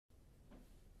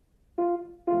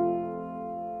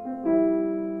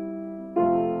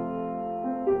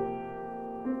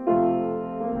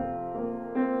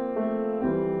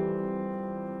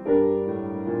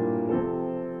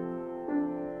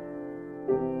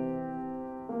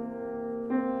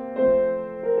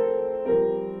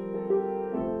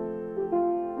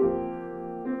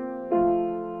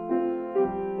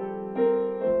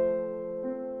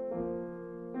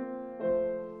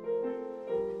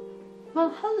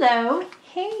Hello.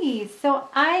 Hey, so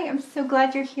I am so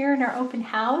glad you're here in our open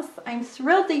house. I'm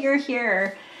thrilled that you're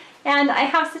here. And I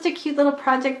have such a cute little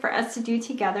project for us to do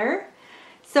together.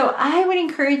 So I would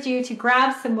encourage you to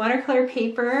grab some watercolor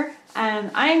paper.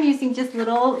 I'm using just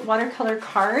little watercolor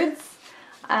cards.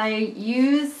 I'm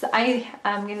going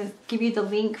to give you the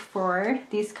link for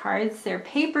these cards. They're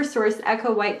Paper Source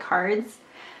Echo White cards.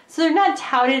 So they're not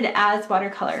touted as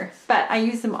watercolor, but I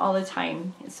use them all the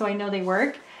time, so I know they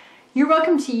work. You're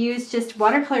welcome to use just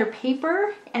watercolor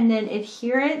paper and then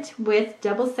adhere it with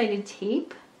double-sided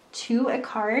tape to a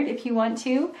card if you want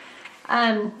to.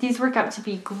 These work out to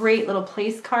be great little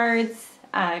place cards,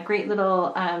 great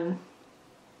little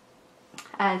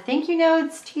thank you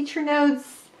notes, teacher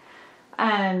notes,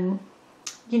 you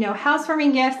know,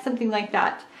 housewarming gifts, something like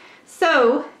that.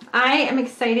 So I am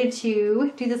excited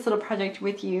to do this little project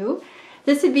with you.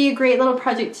 This would be a great little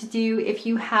project to do if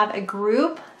you have a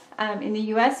group. In the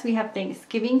US, we have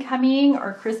Thanksgiving coming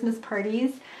or Christmas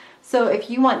parties. So if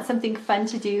you want something fun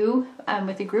to do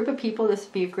with a group of people, this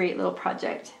would be a great little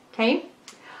project, okay?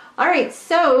 All right,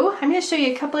 so I'm gonna show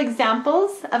you a couple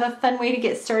examples of a fun way to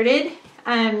get started.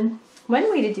 One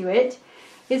way to do it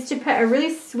is to put a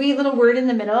really sweet little word in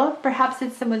the middle. Perhaps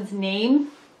it's someone's name.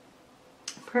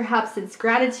 Perhaps it's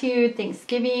gratitude,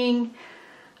 Thanksgiving,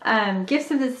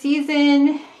 gifts of the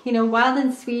season, you know, wild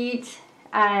and sweet,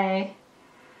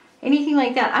 anything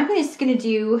like that. I'm just going to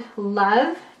do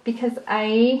love because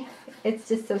it's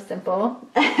just so simple.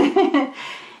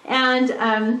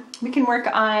 And we can work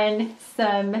on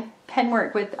some pen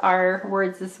work with our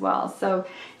words as well. So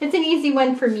it's an easy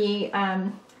one for me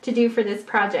to do for this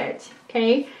project,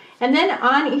 okay? And then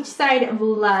on each side of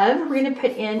love, we're going to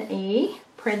put in a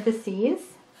parentheses.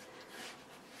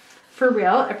 For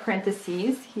real, a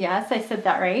parentheses. Yes, I said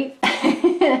that right.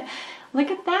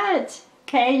 Look at that.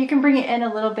 Okay, you can bring it in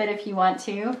a little bit if you want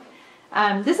to.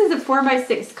 This is a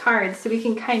 4x6 card, so we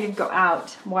can kind of go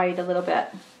out wide a little bit.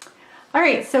 All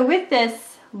right, so with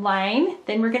this line,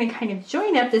 then we're going to kind of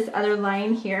join up this other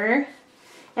line here.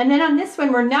 And then on this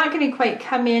one, we're not going to quite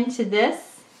come into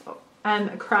this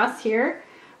across here.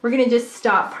 We're going to just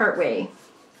stop partway.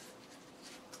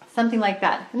 Something like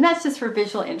that. And that's just for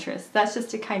visual interest. That's just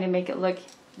to kind of make it look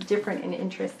different and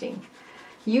interesting.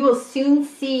 You will soon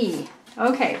see.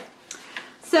 Okay.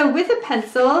 So with a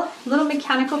pencil, little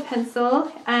mechanical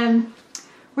pencil,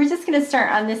 we're just going to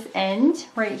start on this end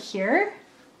right here.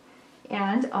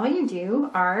 And all you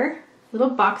do are little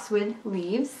boxwood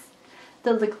leaves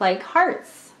that look like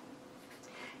hearts.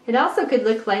 It also could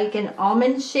look like an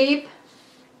almond shape,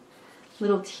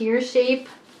 little tear shape.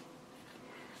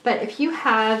 But if you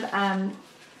have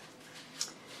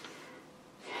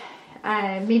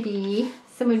maybe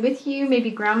someone with you, maybe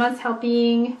grandma's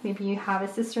helping, maybe you have a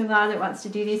sister-in-law that wants to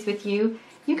do these with you,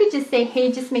 you could just say,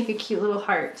 hey, just make a cute little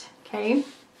heart, okay?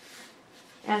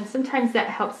 And sometimes that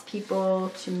helps people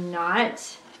to not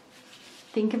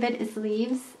think of it as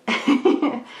leaves.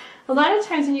 A lot of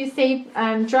times when you say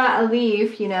draw a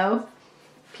leaf, you know,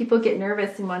 people get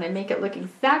nervous and want to make it look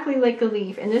exactly like a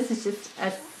leaf, and this is just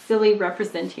a silly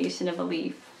representation of a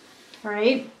leaf. All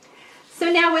right,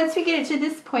 so now once we get it to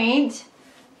this point,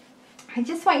 I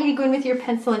just want you to go in with your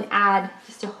pencil and add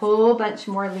just a whole bunch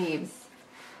more leaves.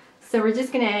 So we're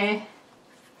just gonna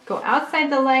go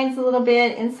outside the lines a little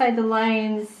bit, inside the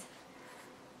lines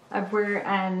of where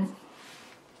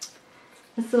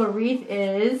this little wreath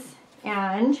is,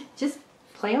 and just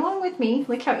play along with me.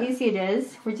 Look how easy it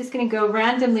is. We're just gonna go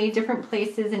randomly different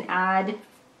places and add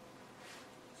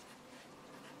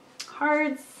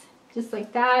hearts, just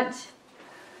like that.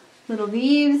 Little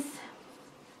leaves,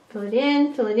 fill it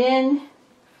in,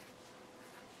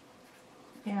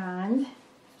 and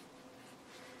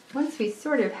once we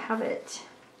sort of have it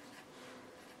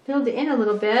filled in a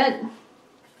little bit,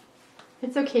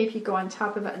 it's okay if you go on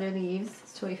top of other leaves,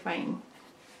 it's totally fine.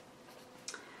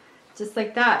 Just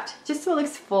like that, just so it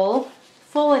looks full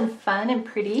and fun and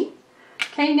pretty.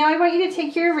 Okay, now I want you to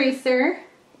take your eraser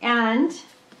and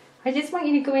I just want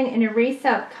you to go in and erase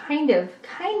out, kind of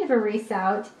erase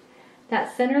out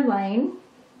that center line,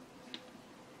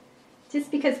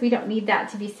 just because we don't need that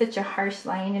to be such a harsh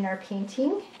line in our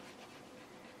painting. I'm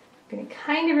going to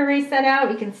kind of erase that out.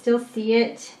 We can still see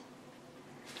it.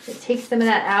 It takes some of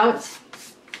that out.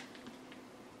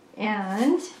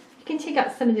 And you can take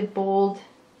out some of the bold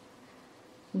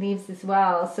leaves as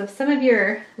well. So if some of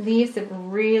your leaves are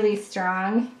really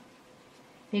strong,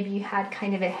 maybe you had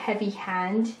kind of a heavy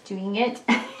hand doing it,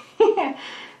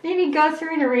 maybe go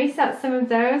through and erase out some of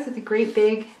those with a great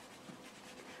big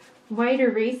white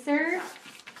eraser.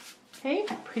 Okay,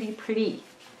 pretty.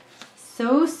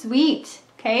 So sweet.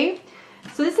 Okay,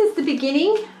 So this is the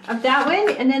beginning of that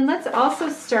one, and then let's also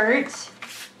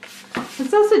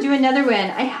do another one.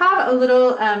 I have a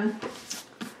little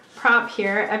prop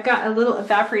here. I've got a little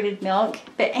evaporated milk,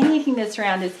 but anything that's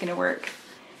round is gonna work.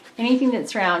 Anything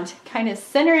that's round. Kind of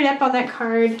center it up on that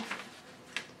card.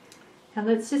 And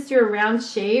let's just do a round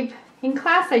shape. In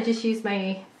class, I just use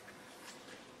my,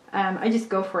 I just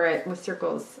go for it with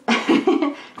circles.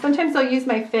 Sometimes I'll use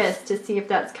my fist to see if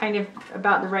that's kind of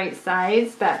about the right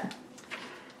size, but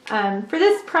for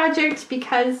this project,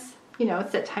 because, you know,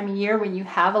 it's that time of year when you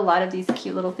have a lot of these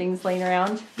cute little things laying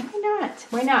around, why not?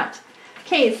 Why not?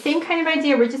 Okay, same kind of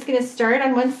idea. We're just gonna start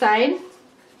on one side.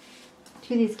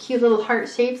 Do these cute little heart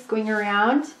shapes going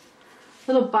around.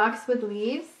 Little box with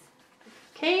leaves.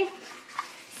 Okay,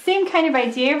 same kind of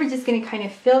idea. We're just gonna kind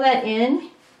of fill that in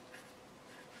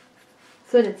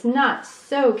so that it's not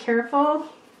so careful.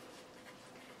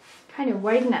 Kind of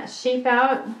widen that shape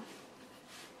out.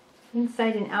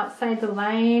 Inside and outside the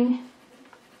line.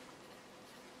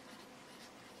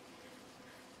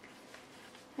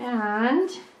 And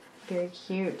very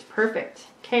cute, perfect.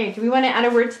 Okay, do we want to add a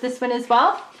word to this one as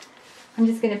well? I'm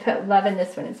just going to put love in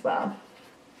this one as well.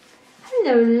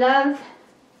 Hello, love.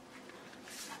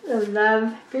 Hello,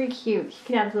 love. Very cute. You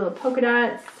can add little polka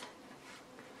dots,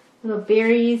 little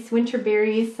berries, winter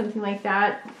berries, something like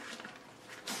that.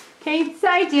 Okay, it's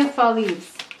the idea of fall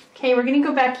leaves. Okay, we're going to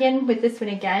go back in with this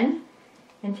one again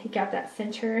and take out that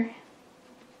center.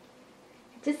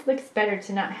 It just looks better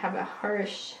to not have a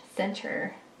harsh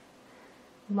center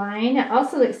line. It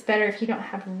also looks better if you don't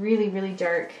have really, really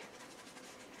dark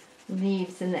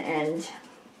leaves in the end.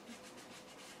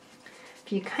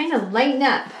 If you kind of lighten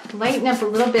up a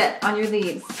little bit on your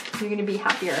leaves, you're going to be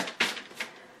happier.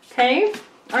 Okay,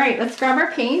 all right, let's grab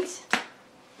our paint.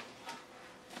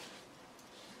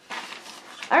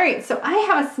 All right, so I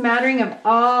have a smattering of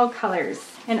all colors,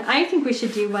 and I think we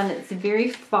should do one that's very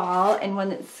fall and one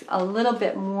that's a little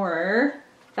bit more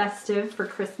festive for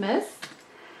Christmas.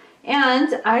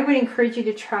 And I would encourage you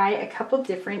to try a couple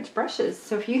different brushes.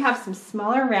 So if you have some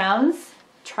smaller rounds,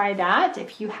 try that.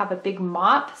 If you have a big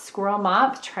mop, squirrel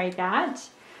mop, try that.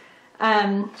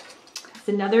 It's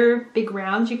another big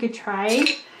round you could try.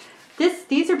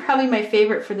 These are probably my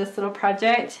favorite for this little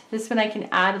project. This one I can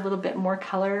add a little bit more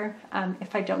color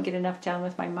if I don't get enough down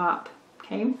with my mop,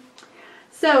 okay?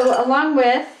 So along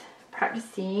with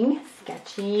practicing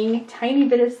sketching, tiny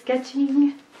bit of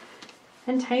sketching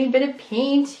and tiny bit of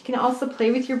paint, you can also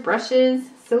play with your brushes,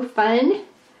 so fun.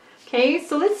 Okay,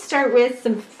 so let's start with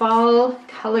some fall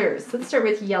colors. Let's start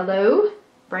with yellow,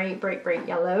 bright, bright, bright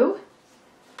yellow.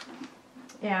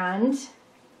 And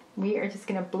we are just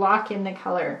gonna block in the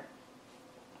color.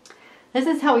 This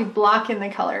is how we block in the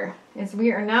color, is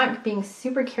we are not being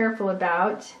super careful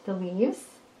about the leaves.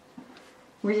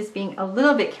 We're just being a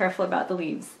little bit careful about the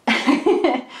leaves.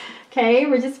 Okay,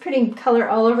 we're just putting color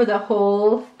all over the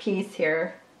whole piece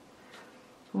here.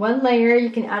 One layer, you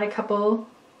can add a couple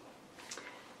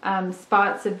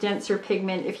spots of denser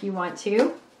pigment if you want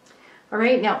to. All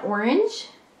right, now orange.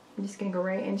 I'm just gonna go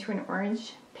right into an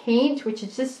orange paint, which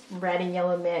is just red and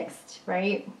yellow mixed,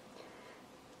 right?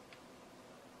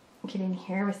 Get in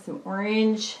here with some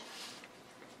orange,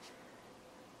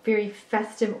 very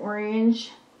festive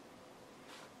orange.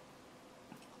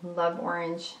 Love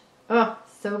orange. Oh,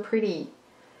 so pretty.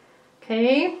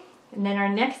 Okay, and then our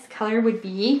next color would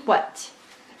be what?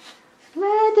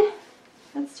 Red.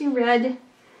 Let's do red.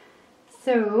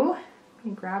 So I'm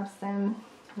gonna grab some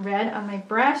red on my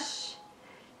brush,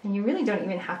 and you really don't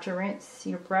even have to rinse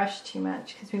your brush too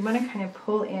much because we want to kind of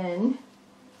pull in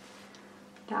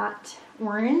that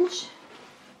orange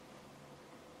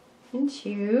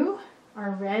into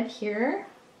our red here,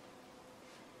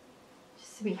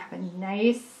 just so we have a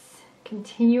nice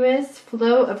continuous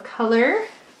flow of color.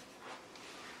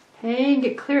 Okay,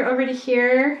 get clear over to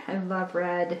here. I love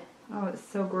red. Oh, it's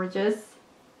so gorgeous.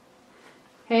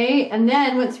 Okay, and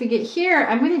then once we get here,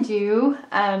 I'm going to do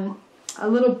a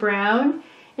little brown,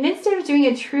 and instead of doing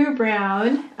a true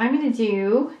brown, I'm going to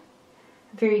do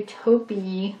a very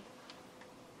taupey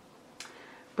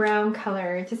brown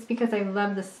color, just because I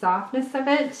love the softness of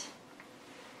it.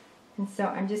 And so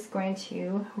I'm just going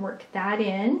to work that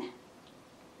in,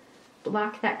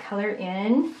 block that color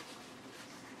in.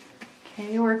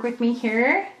 Okay, work with me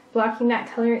here, blocking that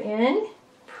color in,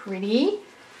 pretty.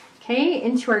 Okay,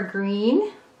 into our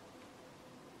green.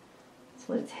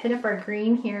 So let's hit up our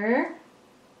green here.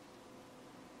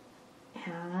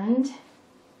 And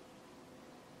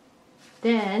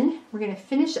then we're going to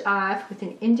finish off with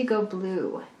an indigo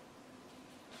blue.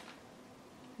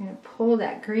 I'm going to pull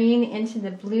that green into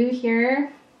the blue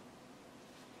here.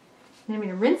 And I'm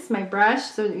going to rinse my brush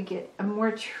so that we get a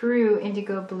more true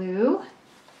indigo blue.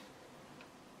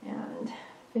 And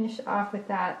finish off with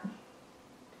that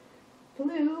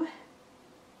blue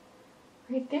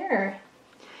right there.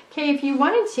 Okay, if you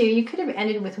wanted to, you could have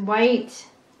ended with white.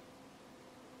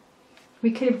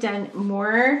 We could have done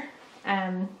more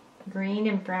green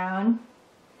and brown.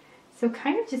 So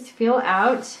kind of just feel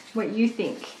out what you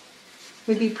think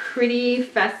would be pretty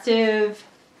festive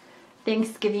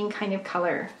Thanksgiving kind of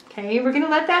color. Okay, we're gonna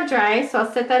let that dry, so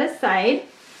I'll set that aside.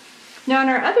 Now on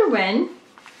our other one,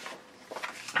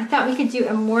 I thought we could do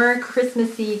a more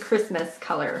Christmassy Christmas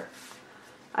color.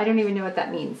 I don't even know what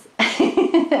that means.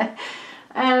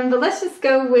 But let's just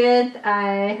go with,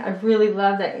 I really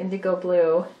love that indigo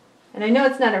blue. And I know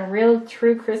it's not a real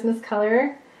true Christmas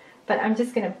color, but I'm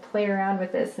just going to play around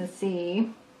with this and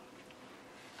see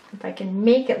if I can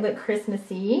make it look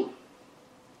Christmassy.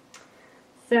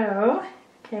 So,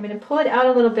 okay, I'm going to pull it out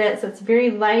a little bit so it's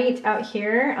very light out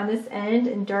here on this end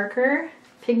and darker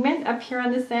pigment up here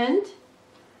on this end. Does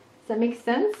that make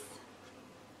sense?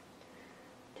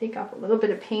 Take off a little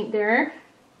bit of paint there.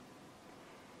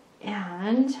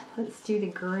 And let's do the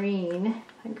green.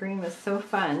 That green was so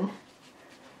fun.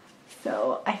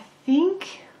 So I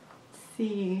think, let's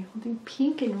see, we'll do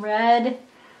pink and red.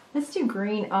 Let's do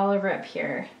green all over up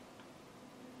here.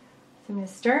 So I'm going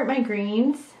to start my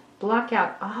greens, block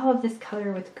out all of this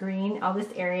color with green, all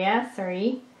this area,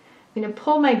 sorry. I'm going to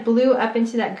pull my blue up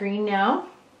into that green now.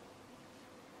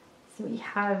 So we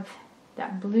have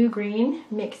that blue-green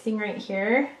mixing right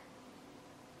here.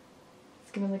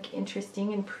 It's going to look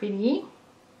interesting and pretty.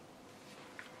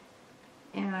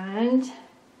 And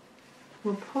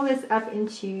we'll pull this up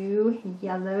into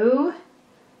yellow,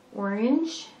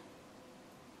 orange.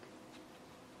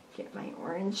 Get my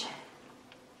orange.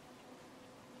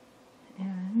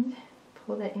 And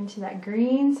pull that into that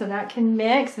green so that can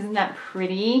mix. Isn't that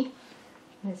pretty?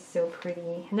 That is so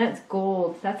pretty. And that's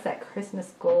gold. That's that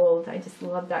Christmas gold. I just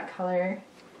love that color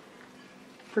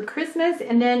for Christmas.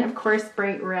 And then, of course,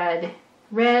 bright red.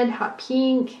 Red, hot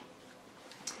pink,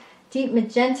 deep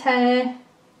magenta.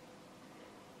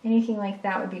 Anything like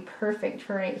that would be perfect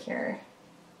for right here.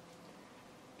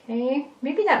 Okay,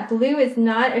 maybe that blue is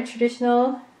not a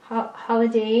traditional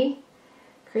holiday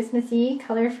Christmassy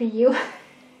color for you.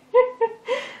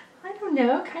 I don't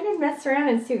know, kind of mess around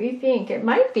and see what you think. It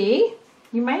might be.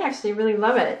 You might actually really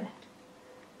love it.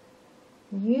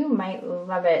 You might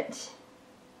love it.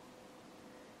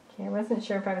 Okay, I wasn't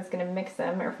sure if I was going to mix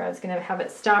them or if I was going to have it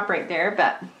stop right there,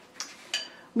 but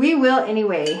we will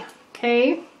anyway.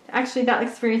 Okay. Actually, that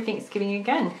looks very Thanksgiving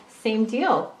again. Same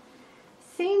deal.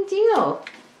 Same deal.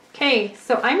 Okay,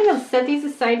 so I'm going to set these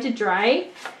aside to dry.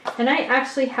 And I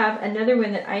actually have another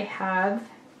one that I have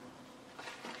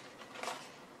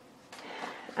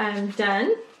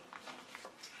done.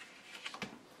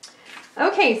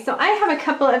 Okay, so I have a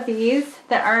couple of these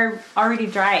that are already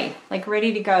dry, like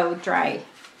ready to go dry.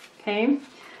 Okay,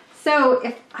 so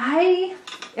if I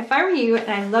were you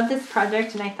and I love this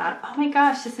project and I thought, oh my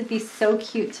gosh, this would be so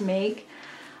cute to make,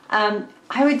 I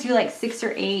would do like 6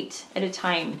 or 8 at a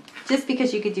time, just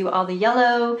because you could do all the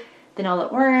yellow, then all the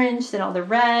orange, then all the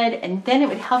red, and then it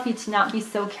would help you to not be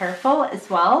so careful as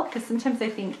well, because sometimes I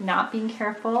think not being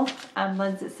careful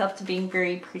lends itself to being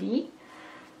very pretty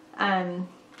and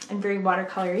very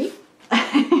watercolory.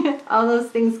 All those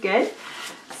things good.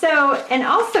 So, and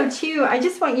also too, I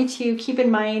just want you to keep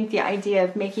in mind the idea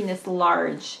of making this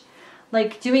large,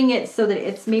 like doing it so that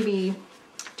it's maybe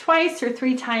 2 or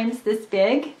 3 times this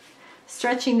big,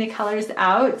 stretching the colors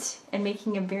out and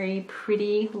making a very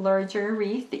pretty larger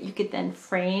wreath that you could then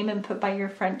frame and put by your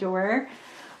front door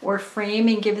or frame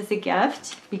and give as a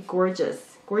gift. Be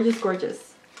gorgeous, gorgeous,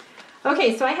 gorgeous.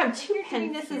 Okay, so I have 2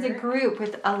 hens. This is a group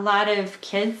with a lot of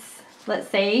kids, let's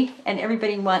say, and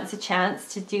everybody wants a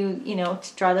chance to do, you know,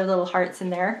 to draw their little hearts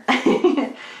in there,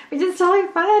 which is totally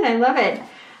fun. I love it.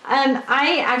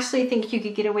 I actually think you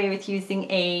could get away with using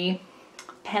a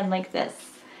pen like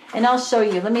this, and I'll show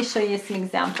you. Let me show you some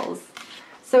examples.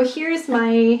 So here's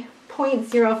my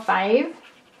 0.05,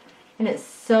 and it's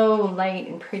so light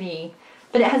and pretty,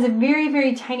 but it has a very,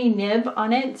 very tiny nib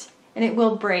on it, and it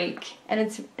will break, and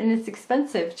it's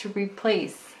expensive to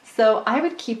replace. So I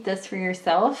would keep this for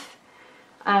yourself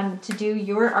to do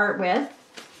your art with.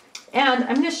 And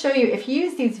I'm going to show you, if you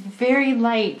use these very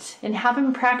light and have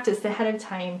them practice ahead of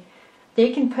time,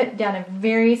 they can put down a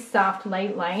very soft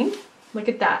light line. Look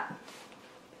at that.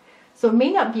 So it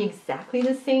may not be exactly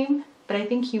the same, but I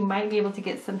think you might be able to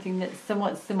get something that's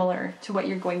somewhat similar to what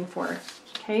you're going for.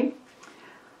 Okay.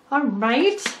 All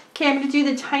right. Okay, I'm going to do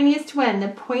the tiniest one, the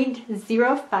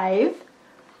 0.05.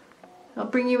 I'll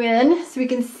bring you in so we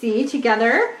can see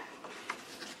together.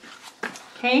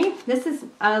 Okay, this is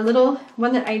a little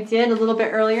one that I did a little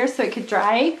bit earlier so it could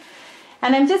dry.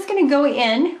 And I'm just going to go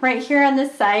in right here on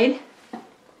this side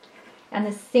and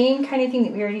the same kind of thing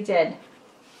that we already did.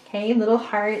 Okay, little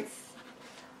hearts,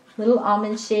 little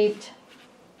almond shaped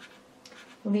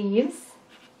leaves.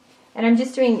 And I'm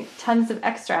just doing tons of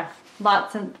extra,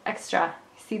 lots of extra.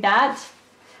 See that?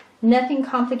 Nothing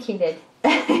complicated.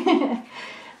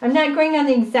 I'm not going on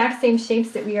the exact same shapes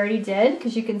that we already did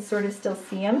because you can sort of still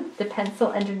see them, the pencil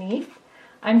underneath.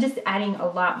 I'm just adding a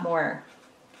lot more,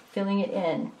 filling it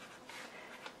in.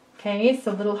 Okay,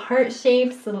 so little heart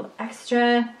shapes, little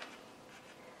extra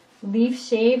leaf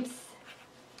shapes.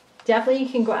 Definitely you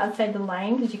can go outside the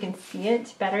line because you can see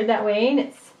it better that way and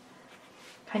it's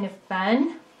kind of fun.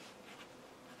 You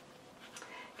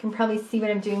can probably see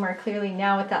what I'm doing more clearly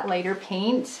now with that lighter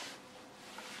paint.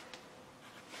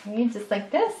 Okay, just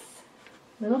like this,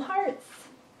 little hearts,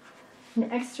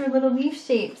 and extra little leaf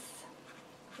shapes,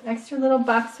 extra little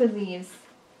boxwood leaves.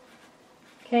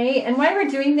 Okay, and why we're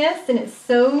doing this, and it's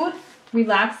so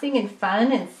relaxing and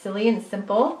fun and silly and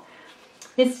simple,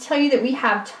 is to tell you that we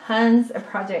have tons of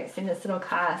projects in this little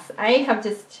class. I have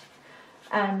just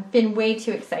been way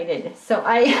too excited. So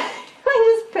I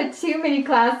just put too many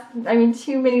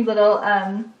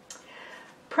little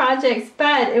projects,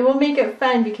 but it will make it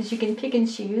fun because you can pick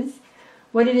and choose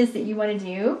what it is that you want to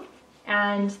do,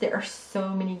 and there are so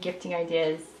many gifting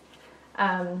ideas.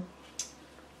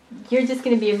 You're just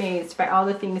going to be amazed by all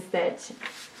the things that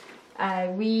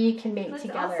we can make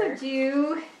together.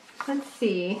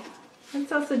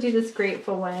 Let's also do this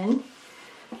grateful one.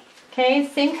 Okay,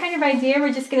 same kind of idea.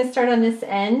 We're just going to start on this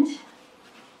end,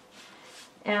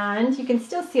 and you can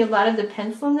still see a lot of the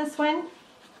pencil in this one.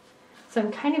 So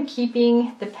I'm kind of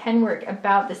keeping the pen work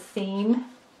about the same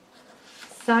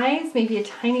size, maybe a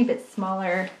tiny bit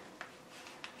smaller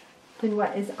than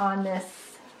what is on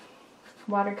this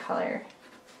watercolor,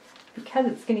 because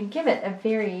it's going to give it a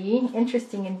very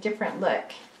interesting and different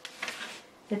look.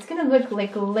 It's going to look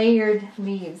like layered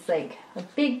leaves, like a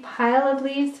big pile of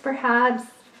leaves perhaps.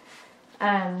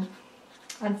 On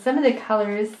some of the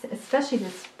colors, especially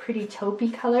this pretty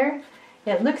taupey color,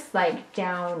 it looks like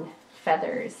down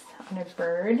feathers on a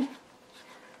bird,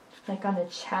 like on the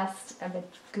chest of a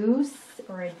goose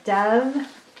or a dove.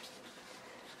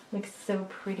 Looks so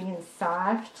pretty and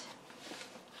soft.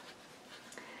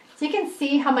 So you can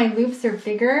see how my loops are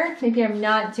bigger. Maybe I'm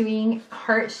not doing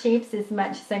heart shapes as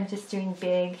much as I'm just doing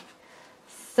big,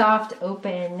 soft,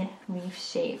 open leaf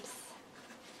shapes.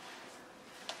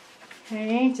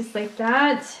 Okay, just like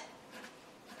that.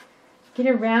 Get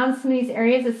around some of these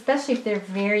areas, especially if they're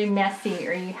very messy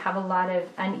or you have a lot of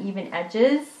uneven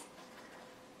edges.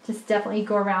 Just definitely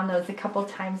go around those a couple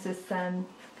times with some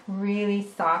really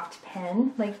soft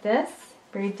pen like this,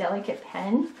 very delicate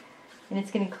pen, and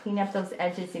it's going to clean up those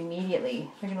edges immediately.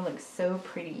 They're going to look so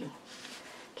pretty.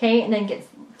 Okay, and then get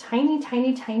tiny,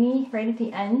 tiny, tiny right at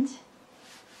the end.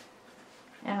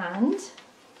 And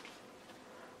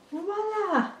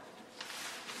voila!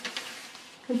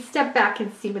 And step back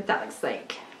and see what that looks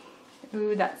like.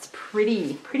 Ooh, that's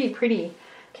pretty, pretty, pretty.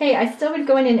 Okay, I still would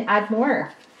go in and add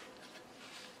more.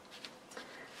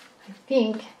 I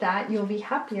think that you'll be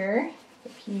happier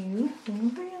if you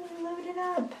really load it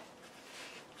up.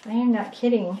 I am not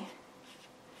kidding.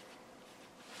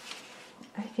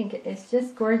 I think it is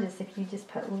just gorgeous if you just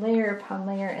put layer upon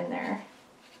layer in there.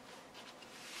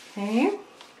 Okay.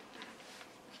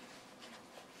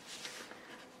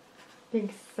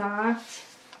 Big soft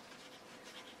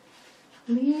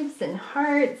leaves and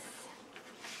hearts.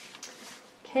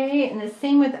 Okay, and the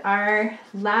same with our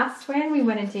last one. We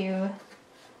want to do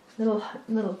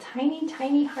little tiny,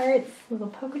 tiny hearts, little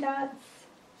polka dots,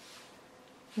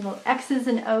 little X's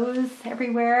and O's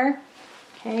everywhere.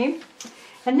 Okay,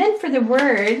 and then for the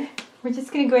word, we're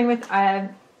just going to go in with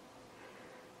a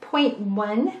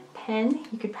 0.1 pen.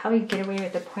 You could probably get away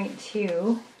with a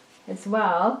 0.2 as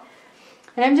well.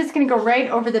 And I'm just going to go right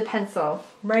over the pencil,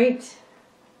 right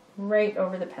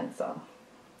over the pencil.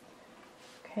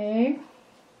 Okay,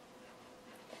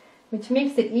 which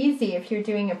makes it easy if you're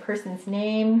doing a person's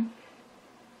name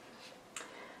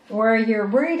or you're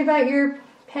worried about your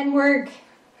pen work.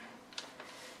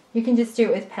 You can just do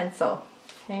it with pencil,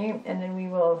 okay? And then we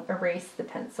will erase the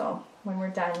pencil when we're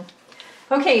done.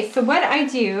 Okay, so what I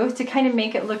do to kind of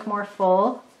make it look more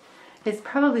full is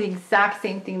probably the exact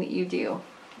same thing that you do.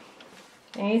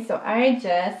 Okay, so I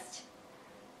just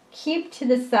keep to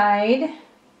the side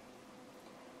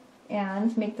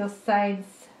and make those sides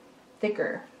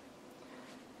thicker.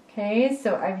 Okay,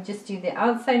 so I would just do the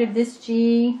outside of this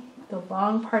G, the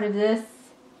long part of this,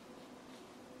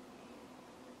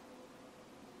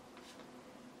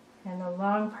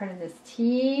 long part of this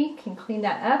T. Can clean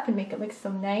that up and make it look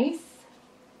so nice.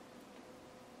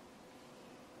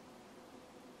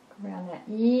 Around that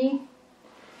E.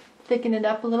 Thicken it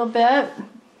up a little bit.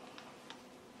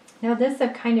 Now this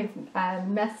I've kind of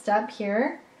messed up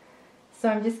here. So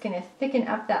I'm just going to thicken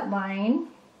up that line.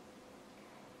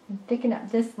 And thicken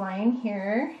up this line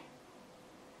here.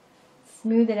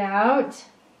 Smooth it out.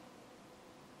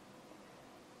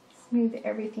 Smooth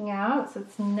everything out so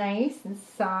it's nice and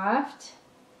soft.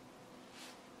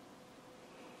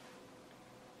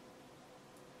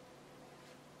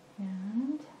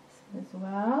 And this as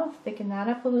well, thicken that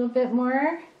up a little bit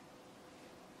more.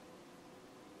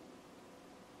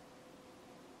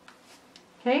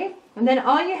 Okay, and then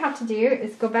all you have to do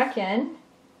is go back in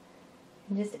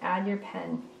and just add your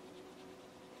pen.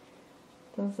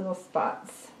 Those little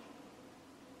spots.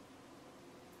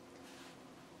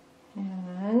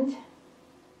 And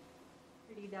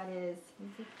pretty that is.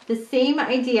 The same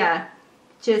idea.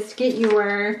 Just get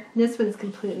your, this one's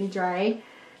completely dry,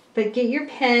 but get your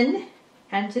pen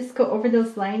and just go over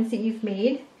those lines that you've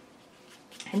made.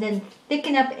 And then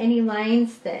thicken up any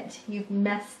lines that you've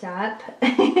messed up.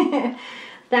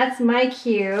 That's my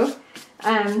cue.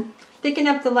 Thicken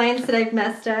up the lines that I've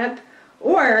messed up,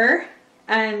 or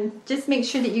just make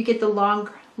sure that you get the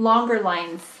longer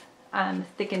lines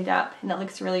thickened up, and it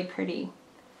looks really pretty.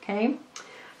 Okay,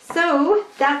 so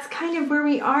that's kind of where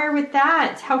we are with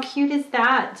that. How cute is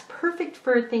that? Perfect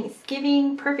for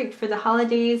Thanksgiving, perfect for the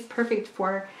holidays, perfect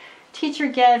for teacher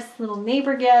gifts, little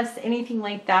neighbor gifts, anything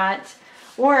like that,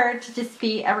 or to just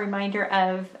be a reminder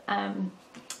of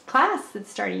class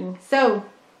that's starting. So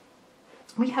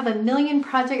we have a million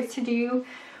projects to do.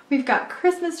 We've got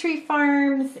Christmas tree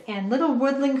farms and little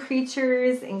woodland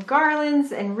creatures and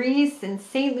garlands and wreaths and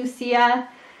St. Lucia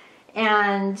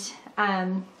and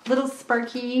little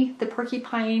Sparky, the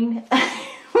porcupine.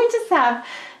 We just have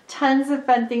tons of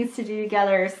fun things to do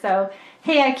together. So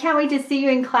hey, I can't wait to see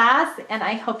you in class, and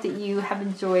I hope that you have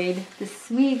enjoyed this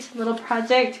sweet little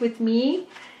project with me.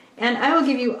 And I will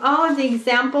give you all of the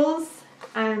examples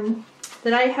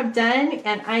that I have done,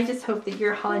 and I just hope that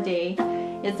your holiday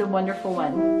is a wonderful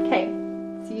one. Okay,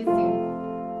 see you soon.